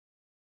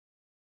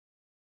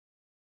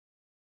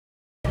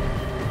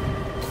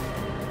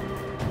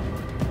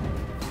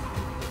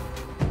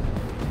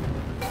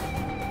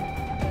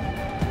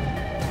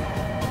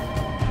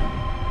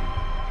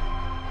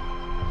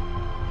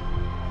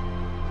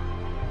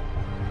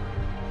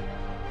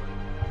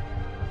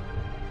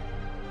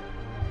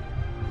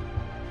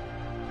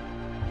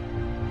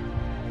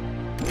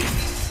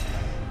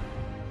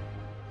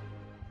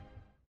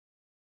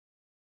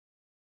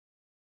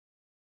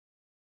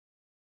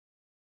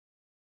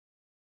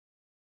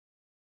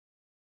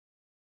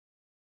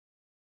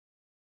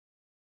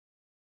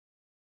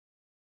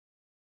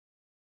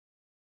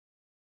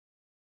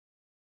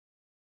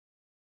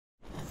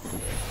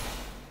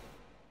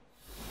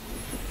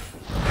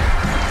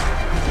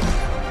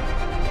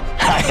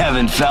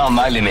haven't found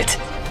my limit.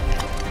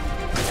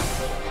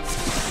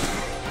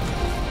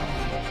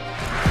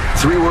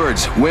 3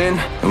 words, win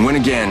and win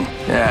again.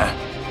 Yeah.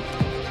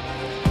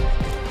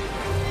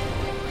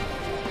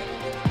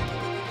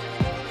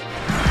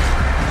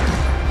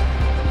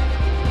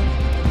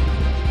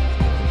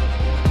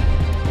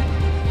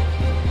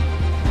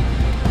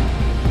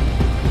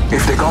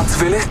 If the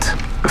gods will it,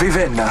 vi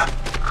vinner.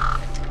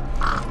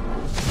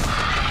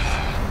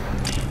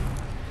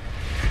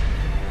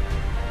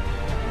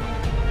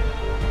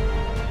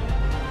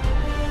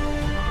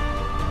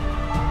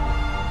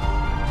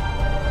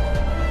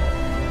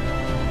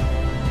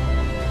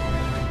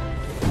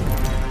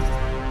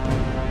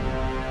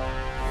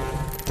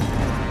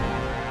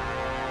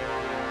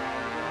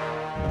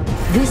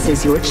 This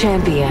is your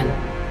champion.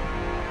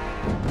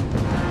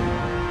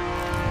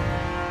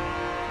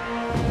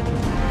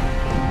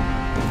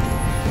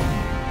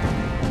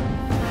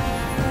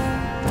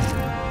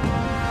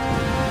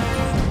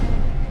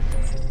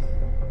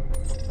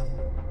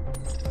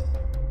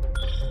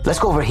 Let's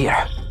go over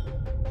here.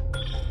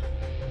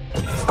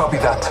 Copy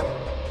that.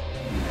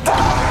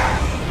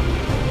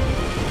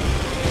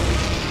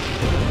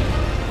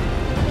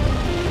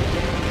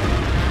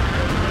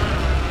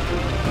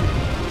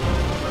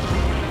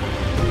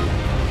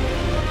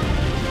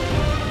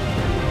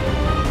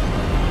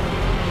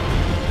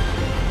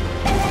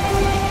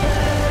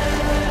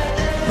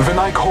 When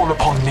I call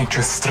upon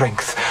nature's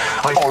strength,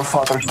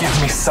 All-Father,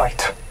 give me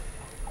sight.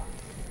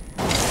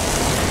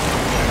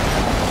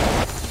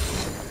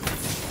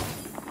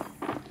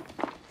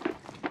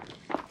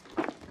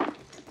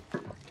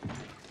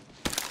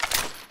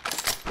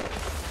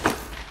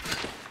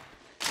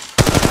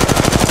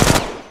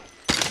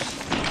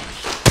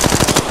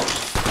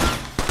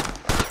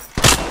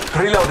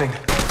 Reloading.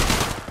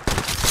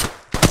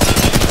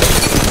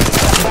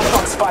 That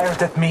box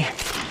fired at me.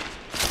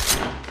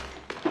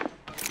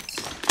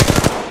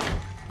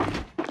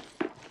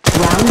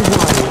 Round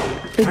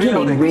 1. Beginning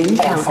Reloading. ring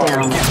All-Father,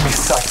 countdown. give me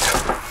sight.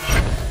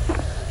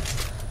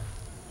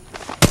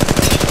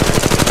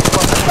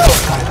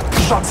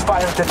 Shots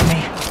fired at me.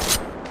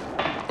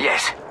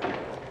 Yes.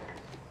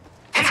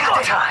 It's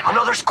go time.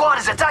 Another squad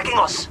is attacking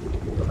us.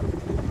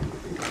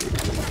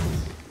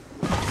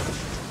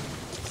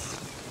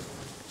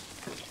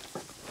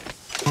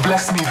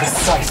 Bless me with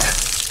sight.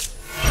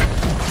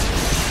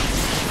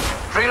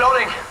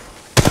 Reloading.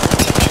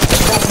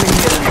 Battling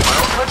the enemy. My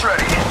ultimate's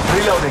ready.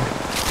 Reloading.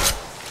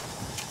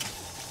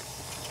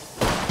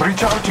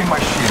 Recharging my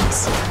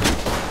shields.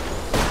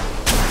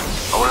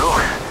 Oh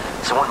look.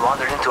 Someone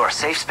wandered into our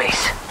safe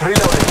space.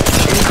 Reloading.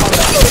 In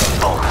combat.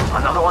 Boom.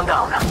 Another one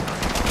down.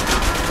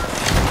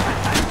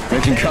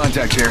 Making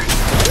contact here.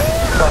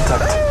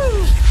 Contact.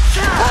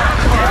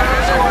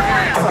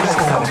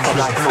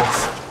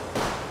 Life.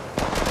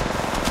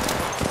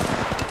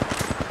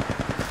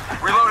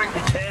 Reloading.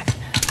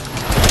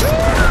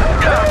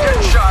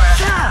 Getting shot at.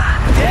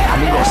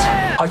 Amigos.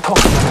 I took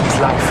the enemy's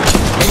life.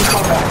 In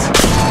combat.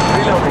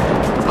 Reloading.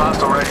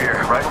 Hostile right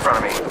here, right in front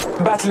of me.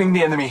 Battling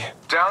the enemy.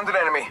 Downed an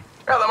enemy.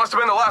 Yeah, that must have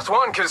been the last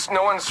one, because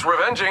no one's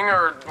revenging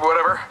or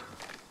whatever.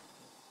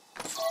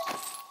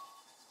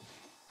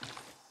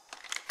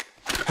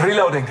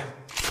 Reloading.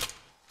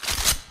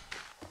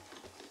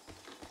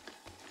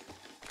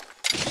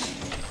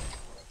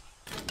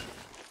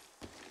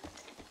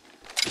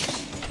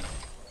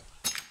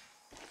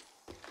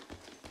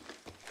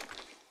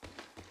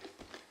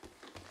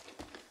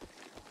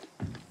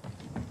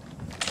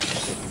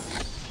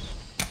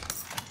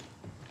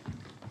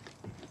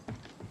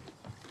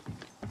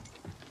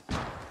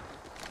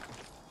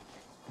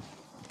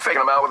 Faking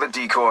them out with a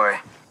decoy.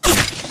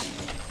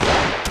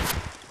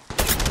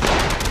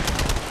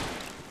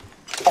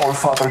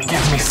 All-Father,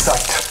 give me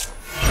sight.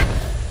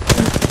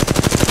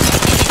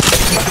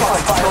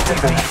 Fired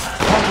at me.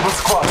 Multiple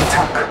squad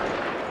attack.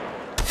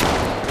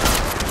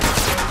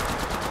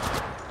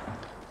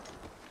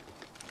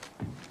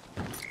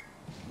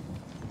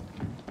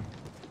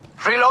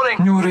 Reloading.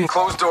 New ring.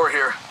 Closed door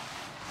here.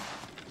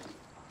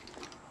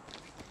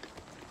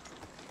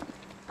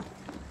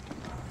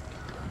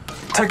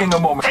 Taking a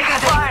moment. Taking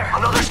fire.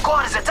 Another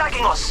squad is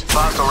attacking us.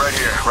 Hostile right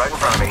here, right in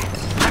front of me.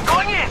 I'm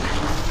going in.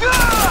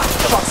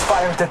 Shots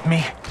fired at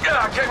me.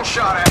 Yeah, getting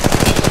shot at.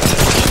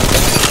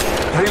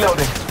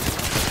 Reloading.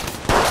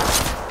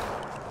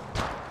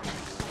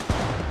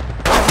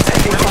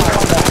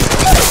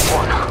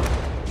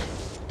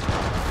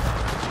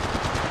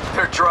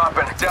 They're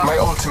dropping. Down. My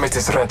ultimate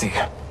is ready.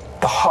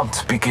 The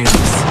hunt begins.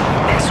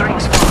 Next ring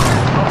spot.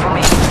 Not for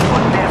me,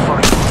 but there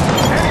for you.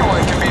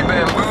 Anyone can be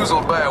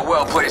bamboozled by a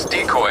well-placed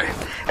decoy.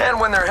 And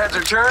when their heads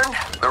are turned,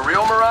 the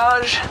real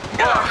mirage.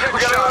 Yeah, we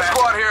got another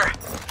squad here.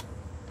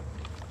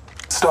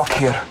 Stock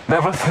here.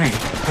 Level 3.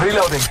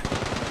 Reloading.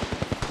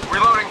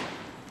 Reloading.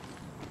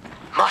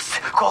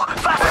 Must go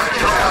fast.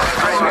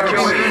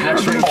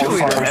 Next ring kill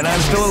leader, and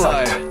I'm still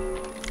alive.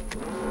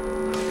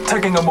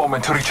 Taking a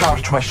moment to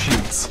recharge my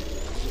shields.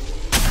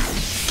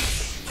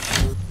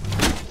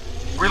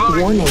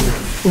 Reloading. Warning.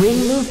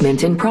 Ring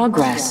movement in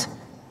progress.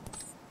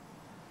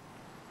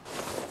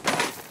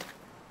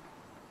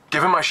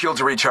 Give him my shield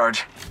to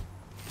recharge.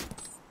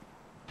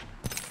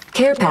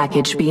 Care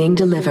package being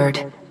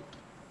delivered.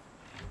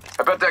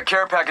 I bet that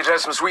care package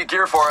has some sweet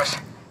gear for us.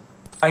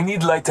 I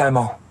need light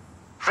ammo.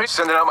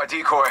 Sending out my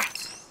decoy.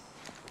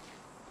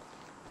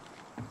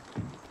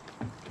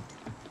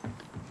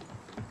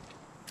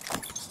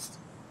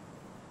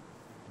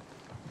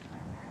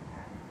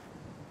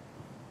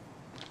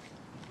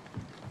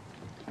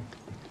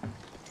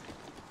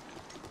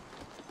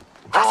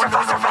 Faster,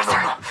 faster,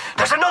 faster!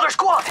 There's another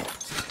squad!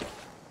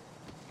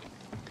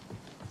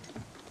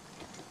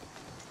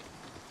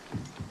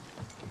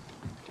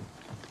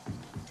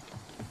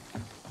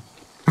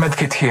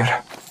 Medkit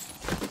here.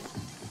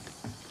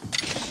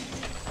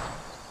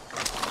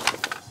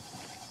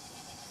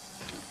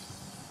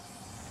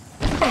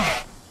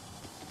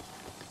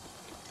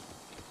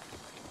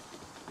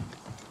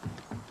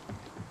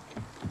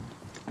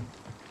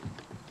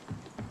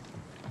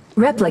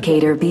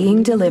 Replicator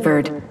being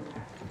delivered.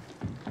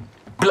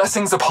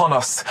 Blessings upon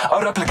us.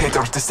 Our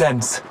replicator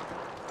descends.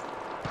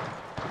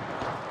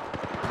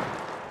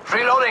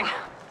 Reloading!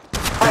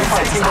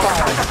 I'm taking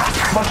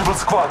fire. Multiple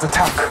squads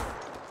attack.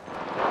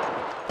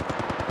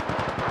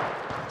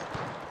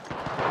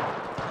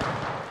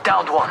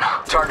 Downed one.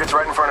 Target's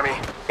right in front of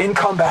me. In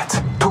combat.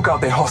 Took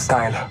out a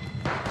hostile.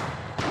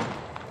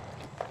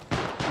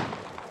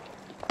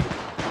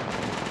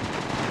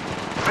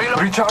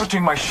 Reload.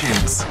 Recharging my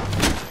shields.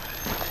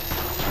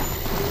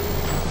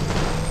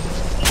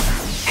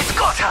 It's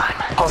go time!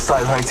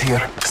 Hostile right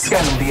here.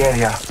 Scanning the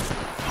area.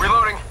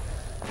 Reloading.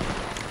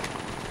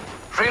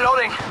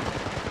 Reloading!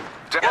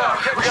 We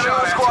got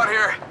another squad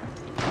here.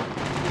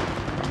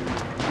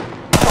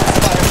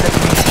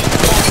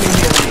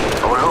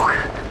 Oh, look.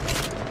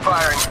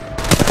 Firing.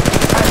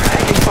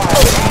 Taking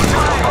fire.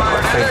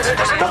 Perfect.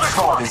 That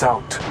squad is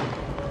out.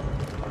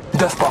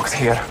 Death box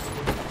here.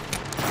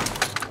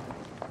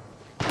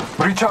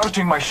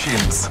 Recharging my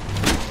shields.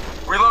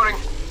 Reloading.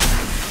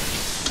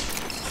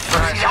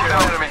 Nice, get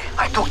out of me.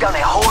 I took down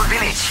a whole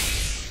village.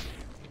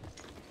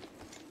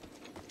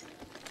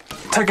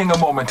 Taking a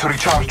moment to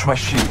recharge my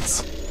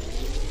shields.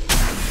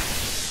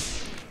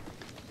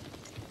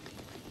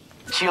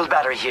 Shield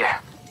battery here.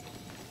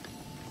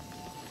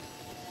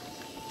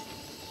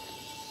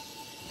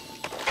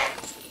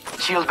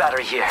 Shield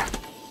battery here.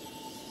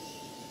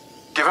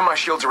 Give him my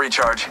shield to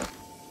recharge.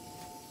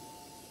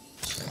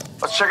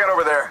 Let's check out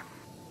over there.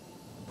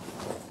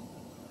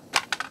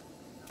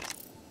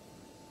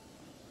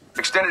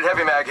 Extended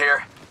heavy mag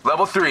here.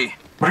 Level 3.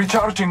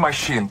 Recharging my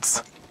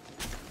shields.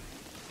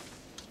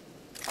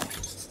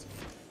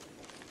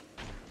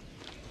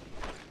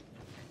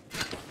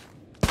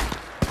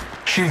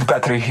 Shield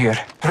battery here.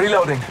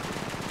 Reloading.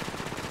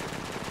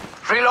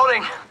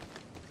 Reloading!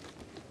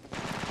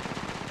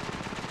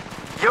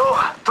 Yo,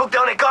 took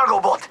down a cargo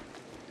boat.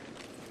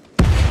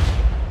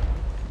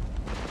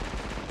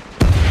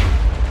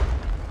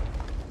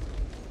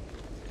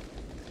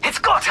 It's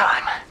go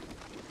time!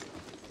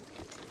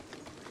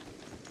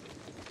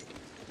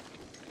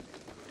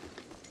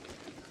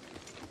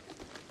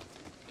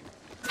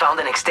 Found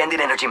an extended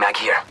energy mag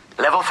here.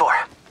 Level 4.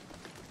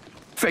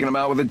 Faking them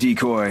out with a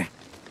decoy.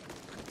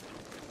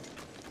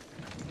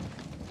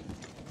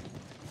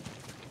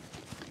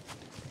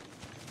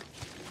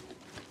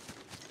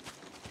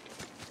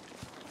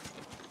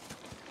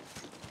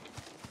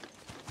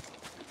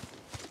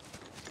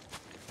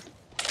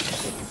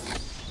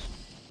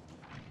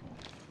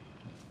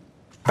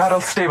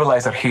 Barrel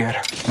stabilizer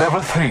here. Level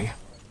 3.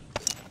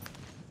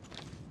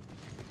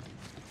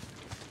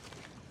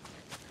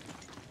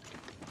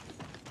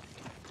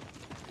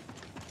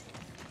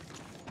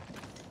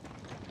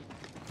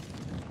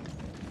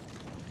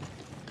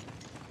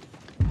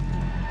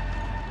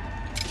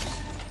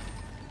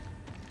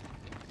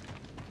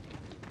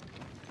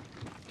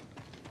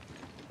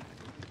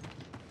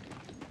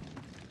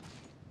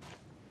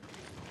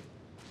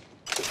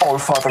 All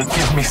Father,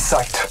 give me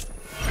sight.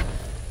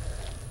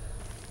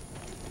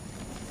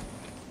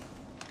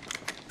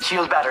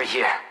 Shield battery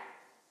here.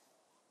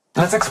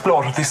 Let's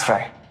explore this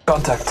way.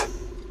 Contact.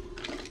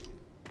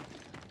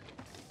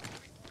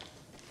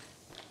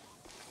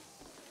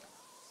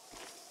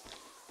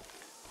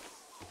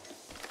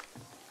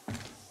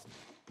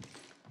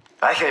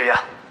 I hear ya.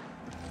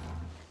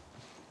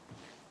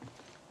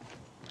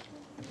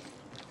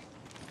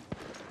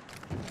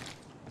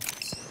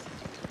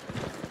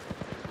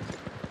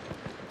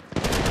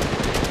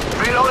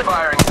 Reloading.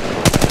 Firing.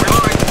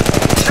 Reloading.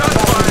 Shots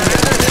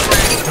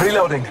fired.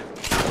 Reloading.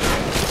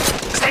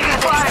 Taking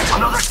fire!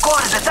 Another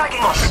squad is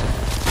attacking us!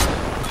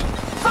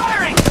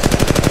 Firing!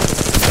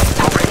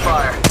 Opening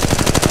fire.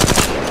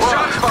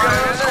 Shots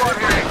fired. Squad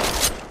here.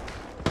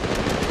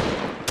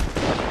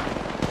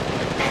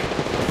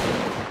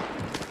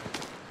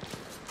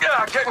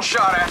 Yeah, getting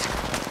shot at.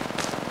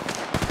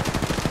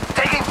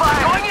 Taking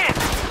fire! Going in!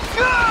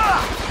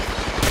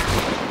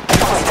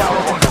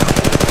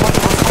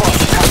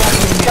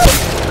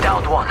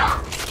 Downed one.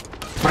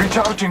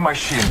 Recharging my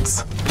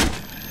shields.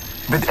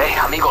 Hey,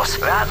 amigos,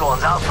 that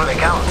one's out for the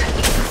count.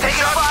 Taking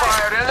Shots fire!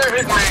 fired and they're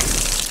hitting me.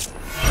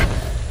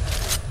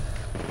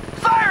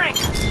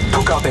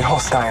 Not a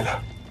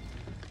hostile.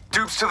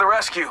 Dupes to the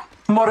rescue.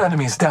 More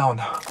enemies down.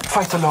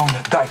 Fight alone,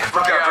 Dyke.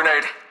 Look out,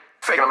 grenade.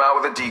 Faking them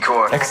out with a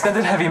decoy.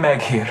 Extended heavy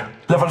mag here.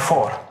 Level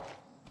 4.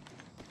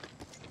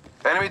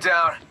 Enemy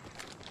down.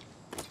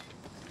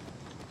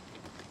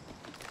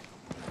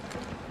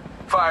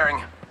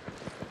 Firing.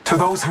 To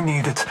those who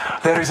need it,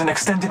 there is an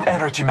extended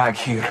energy mag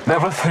here.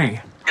 Level 3.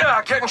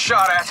 Yeah, getting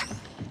shot at.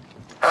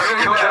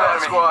 Kill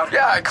that squad.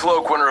 Yeah, I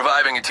cloak when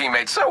reviving a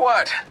teammate. So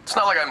what? It's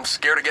not like I'm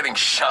scared of getting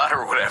shot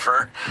or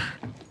whatever.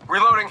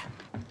 Reloading.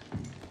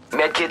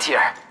 Medkit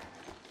here.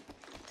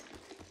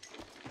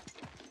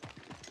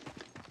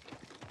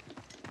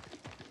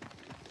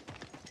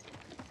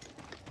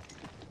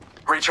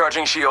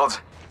 Recharging shields.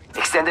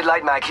 Extended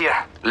light mag here.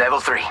 Level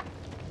 3.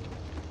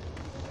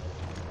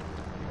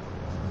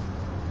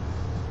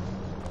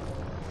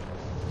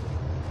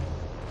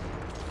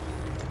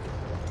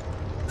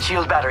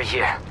 Shield battery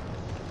here.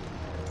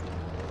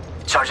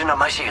 Charging on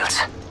my shields.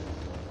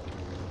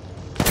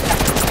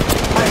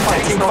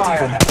 Taking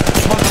fire.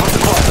 Multiple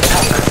squads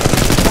attack.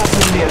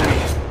 Passing the enemy.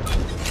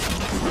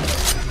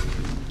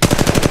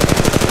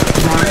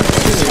 Round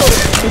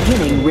 2.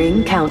 Beginning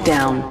ring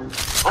countdown.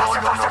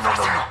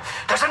 Faster.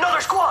 There's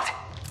another squad!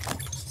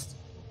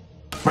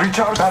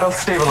 Recharge barrel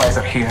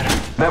stabilizer here.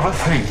 Level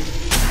 3.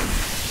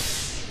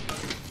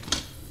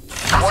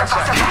 One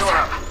second, healing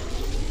up.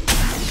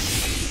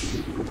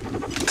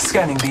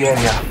 Scanning the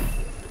area.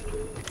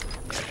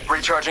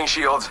 Recharging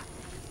shields.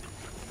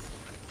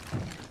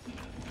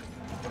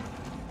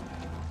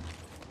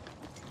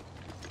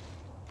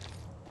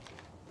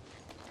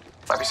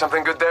 Might be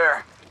something good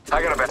there.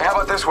 I got a bet. How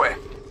about this way?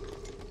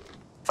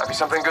 Might be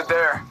something good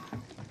there.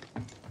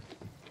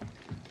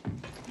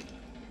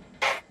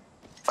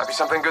 Might be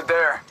something good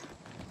there.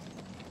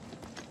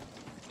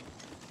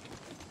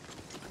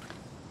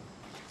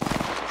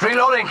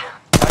 Reloading! I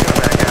got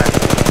a bad guy.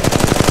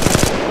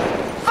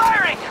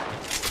 Firing!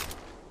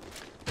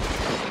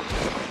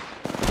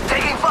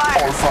 Taking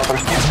fire! All Father,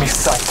 give me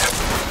sight.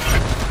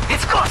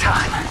 It's go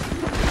time!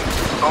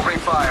 Opening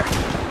fire.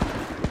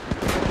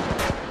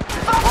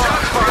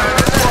 Shots fired!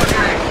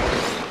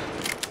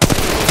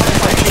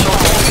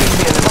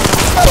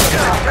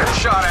 Getting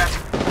shot at.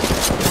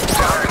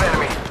 Down an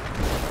enemy.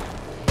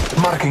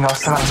 Marking our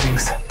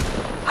surroundings.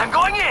 I'm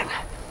going in!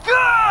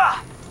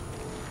 Ah!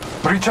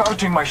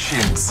 Recharging my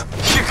shields.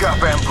 You got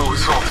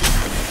bamboozled.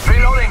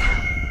 Reloading!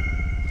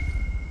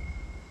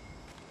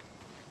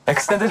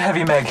 Extended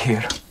heavy mag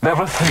here.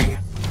 Level 3.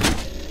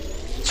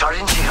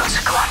 Charging shields.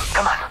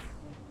 Come on.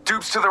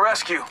 Dupes to the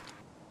rescue.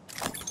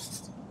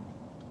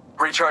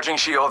 Recharging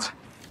shields.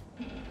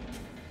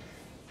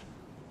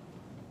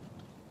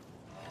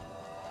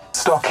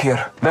 Stock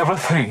here. Level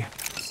 3.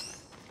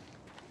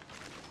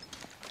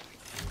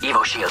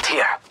 Evo shield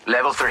here.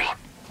 Level 3.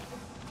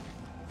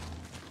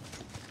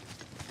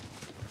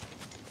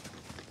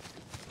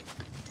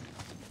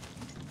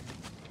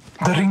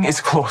 The ring is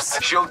close.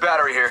 Shield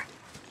battery here.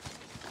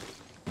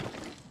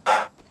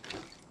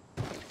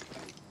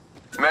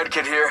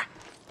 Medkit here.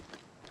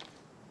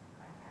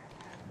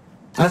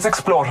 Let's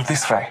explore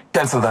this way.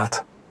 Cancel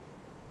that.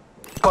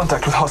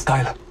 Contact with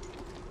hostile.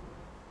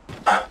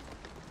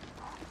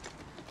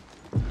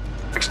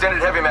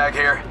 Extended heavy mag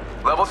here.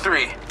 Level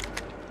 3.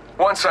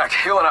 One sec,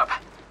 healing up.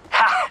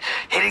 Ha!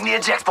 Hitting the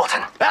eject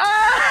button.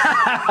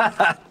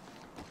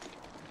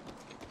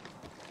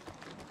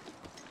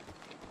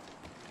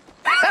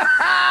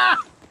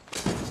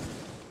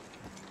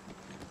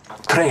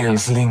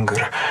 Trails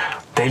linger.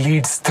 They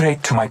lead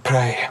straight to my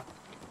prey.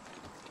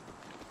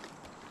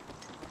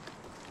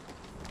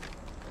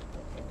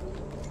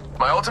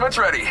 My ultimate's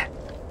ready.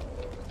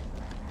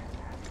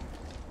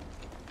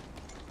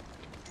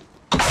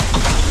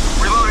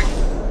 Reloading.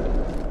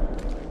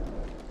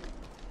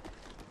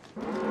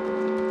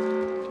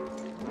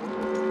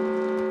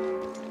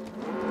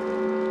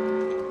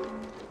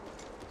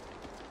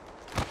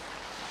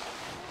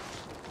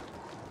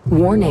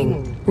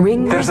 Warning.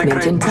 Ring There's a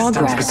movement great in distance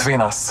progress.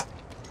 between us.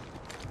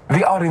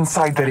 We are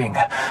inside the ring.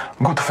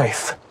 Good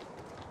faith.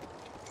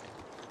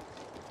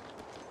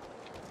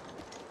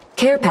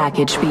 Care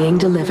package being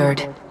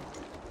delivered.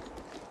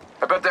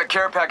 I bet that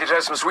care package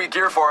has some sweet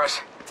gear for us.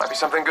 Might be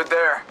something good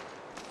there.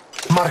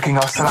 Marking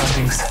our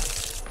surroundings.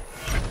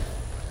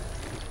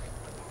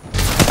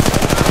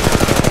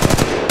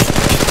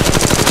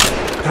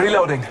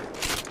 Reloading. Taking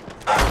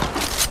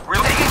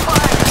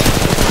fire!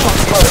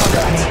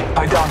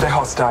 I downed a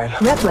hostile.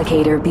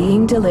 Replicator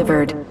being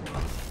delivered.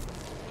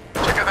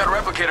 Check out that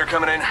replicator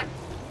coming in.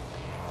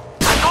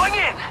 I'm going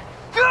in!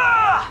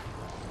 Ah!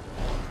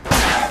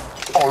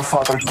 All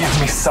Father, give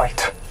me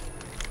sight.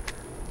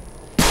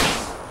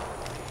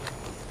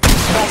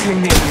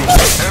 Battling the enemy.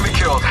 Enemy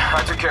killed.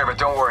 I took care of it,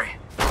 don't worry.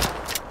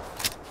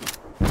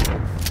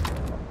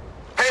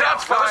 Hey,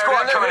 Shots another fired,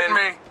 squad and coming they're in.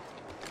 hitting me.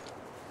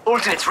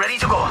 Ultimate's ready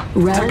to go.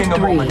 Round Taking a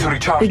moment to 3.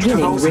 recharge. To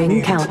Beginning those who ring need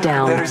it,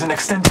 countdown. There is an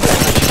extended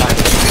energy line.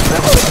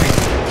 Level 3.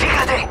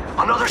 Fíjate!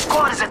 Another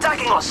squad is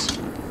attacking us!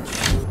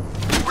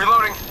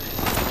 Reloading.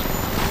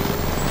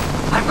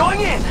 I'm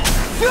going in!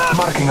 Ah!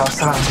 Marking our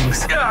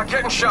surroundings. Yeah,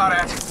 getting shot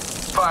at.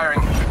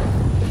 Firing.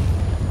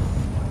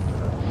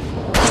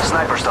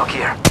 Sniper stock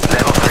here.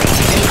 Level 3.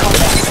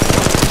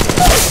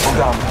 I'm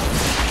down.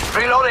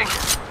 Reloading.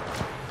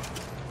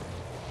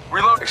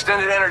 Reload.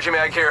 Extended energy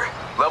mag here.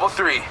 Level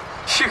 3.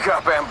 You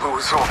got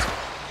bamboozled.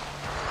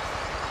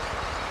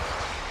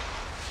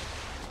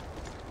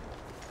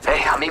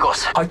 Hey,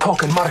 amigos. I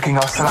talk and marking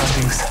our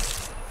surroundings.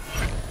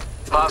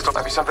 Hostile.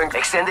 Might be something.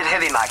 Extended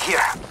heavy mag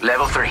here.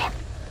 Level 3.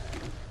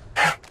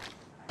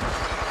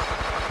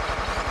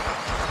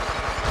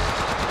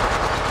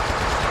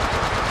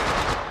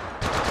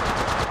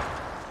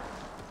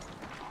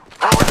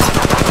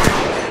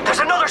 There's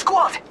another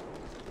squad!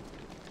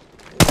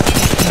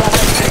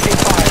 Taking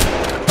fire.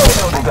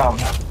 Reloading down.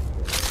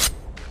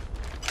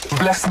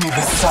 Bless me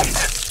with sight.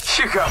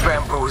 You got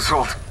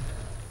bamboozled.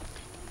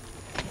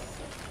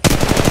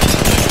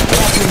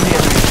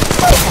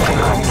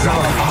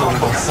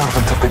 Humble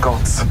servant of the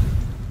gods.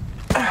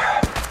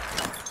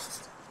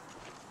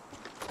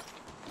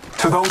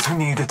 To those who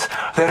need it,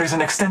 there is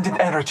an extended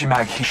energy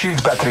mag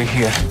shield battery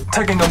here.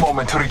 Taking a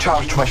moment to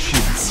recharge my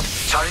shields.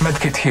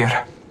 Medkit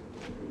here.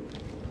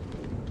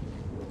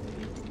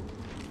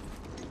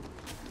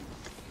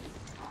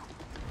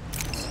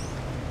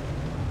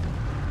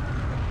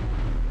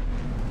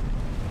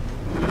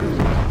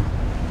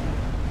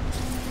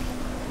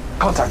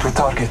 Contact with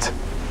target.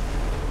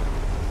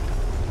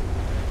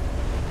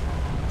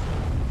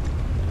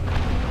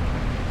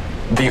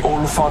 The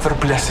All-Father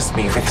blesses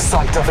me with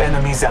sight of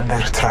enemies and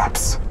their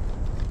traps.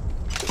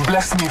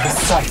 Bless me with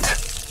sight.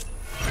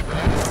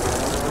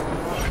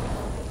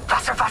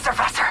 Faster, faster,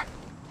 faster!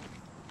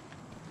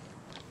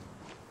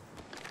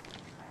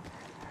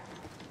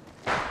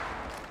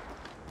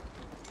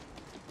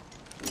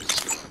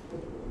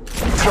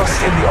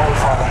 Trust in the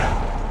All-Father.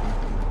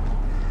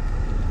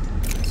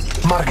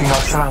 Marking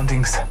our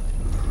surroundings.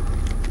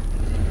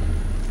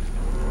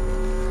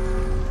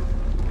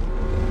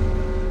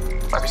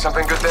 Might be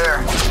something good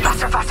there.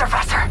 Faster, faster,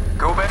 faster!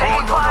 Go back.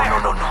 Taking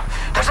fire! No.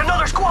 There's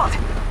another squad!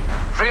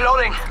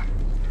 Reloading.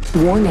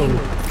 Warning.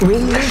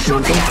 Ring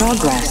movement in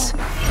progress.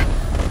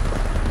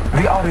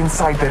 We are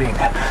inside the ring.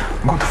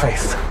 Good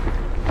faith.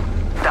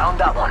 Down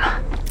that one.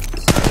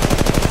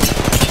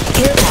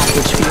 Care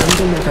package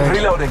being delivered.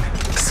 Reloading.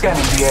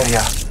 Scanning the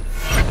area.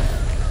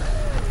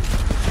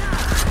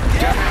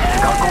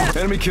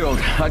 Enemy killed.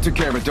 I took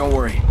care of it, don't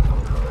worry.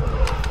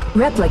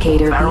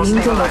 Replicator Barrel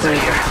being stabilizer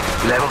delivered.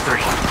 here. Level 3.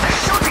 They're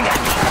shooting at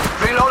me!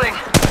 Reloading.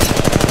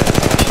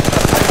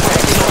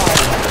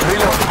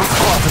 Reload with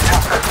squad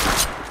attack.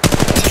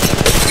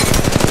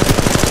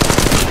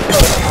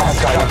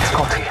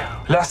 Scotty.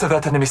 Last of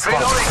that enemy squad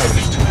Reloading.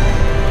 saved.